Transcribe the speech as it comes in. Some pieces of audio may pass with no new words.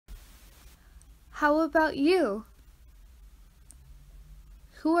How about you?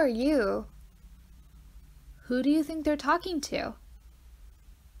 Who are you? Who do you think they're talking to?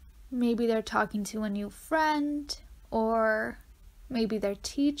 Maybe they're talking to a new friend, or maybe their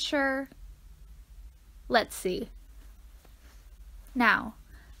teacher. Let's see. Now,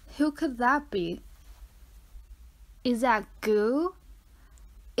 who could that be? Is that goo?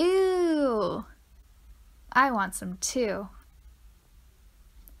 Ew! I want some too.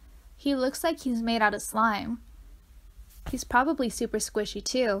 He looks like he's made out of slime. He's probably super squishy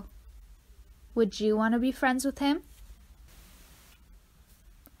too. Would you want to be friends with him?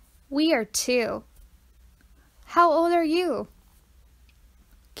 We are 2. How old are you?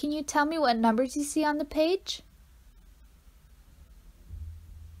 Can you tell me what numbers you see on the page?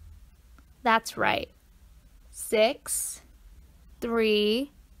 That's right. 6,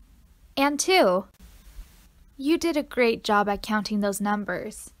 3, and 2. You did a great job at counting those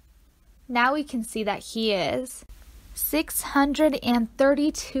numbers. Now we can see that he is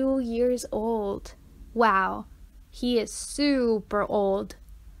 632 years old. Wow, he is super old.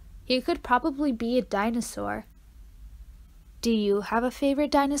 He could probably be a dinosaur. Do you have a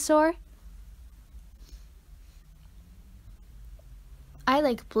favorite dinosaur? I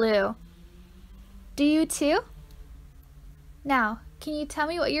like blue. Do you too? Now, can you tell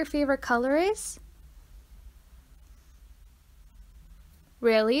me what your favorite color is?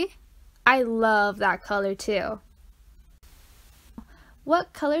 Really? I love that color too.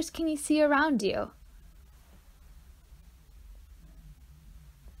 What colors can you see around you?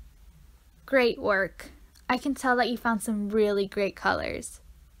 Great work. I can tell that you found some really great colors.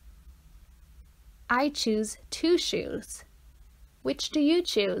 I choose 2 shoes. Which do you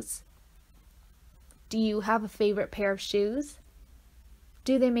choose? Do you have a favorite pair of shoes?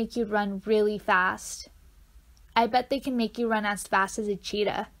 Do they make you run really fast? I bet they can make you run as fast as a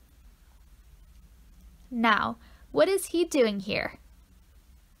cheetah. Now, what is he doing here?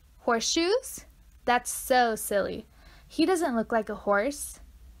 Horseshoes? That's so silly. He doesn't look like a horse.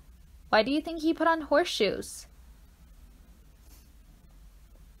 Why do you think he put on horseshoes?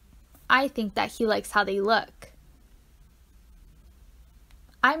 I think that he likes how they look.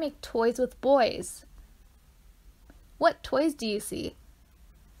 I make toys with boys. What toys do you see?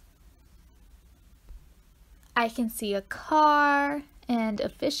 I can see a car and a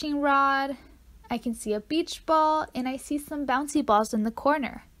fishing rod. I can see a beach ball, and I see some bouncy balls in the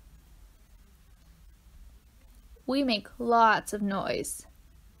corner. We make lots of noise.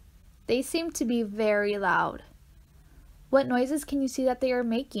 They seem to be very loud. What noises can you see that they are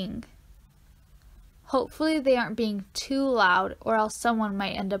making? Hopefully they aren't being too loud, or else someone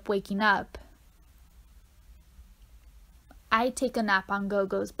might end up waking up. I take a nap on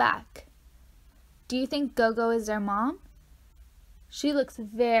Gogo's back. Do you think Gogo is their mom? She looks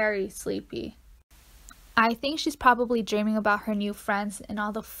very sleepy. I think she's probably dreaming about her new friends and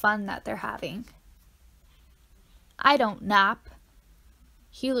all the fun that they're having. I don't nap.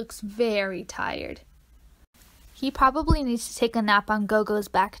 He looks very tired. He probably needs to take a nap on Gogo's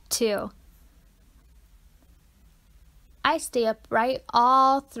back too. I stay up right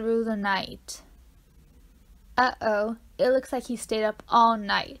all through the night. Uh-oh, it looks like he stayed up all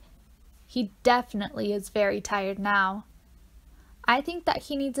night. He definitely is very tired now. I think that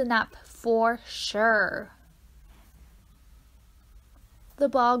he needs a nap for sure. The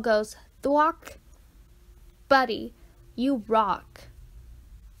ball goes thwack. Buddy, you rock.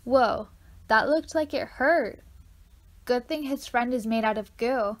 Whoa, that looked like it hurt. Good thing his friend is made out of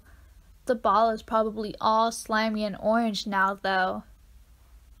goo. The ball is probably all slimy and orange now, though.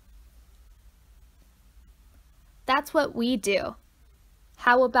 That's what we do.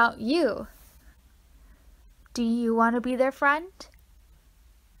 How about you? Do you want to be their friend?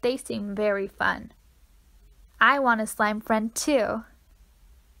 They seem very fun. I want a slime friend too.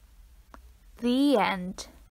 The end.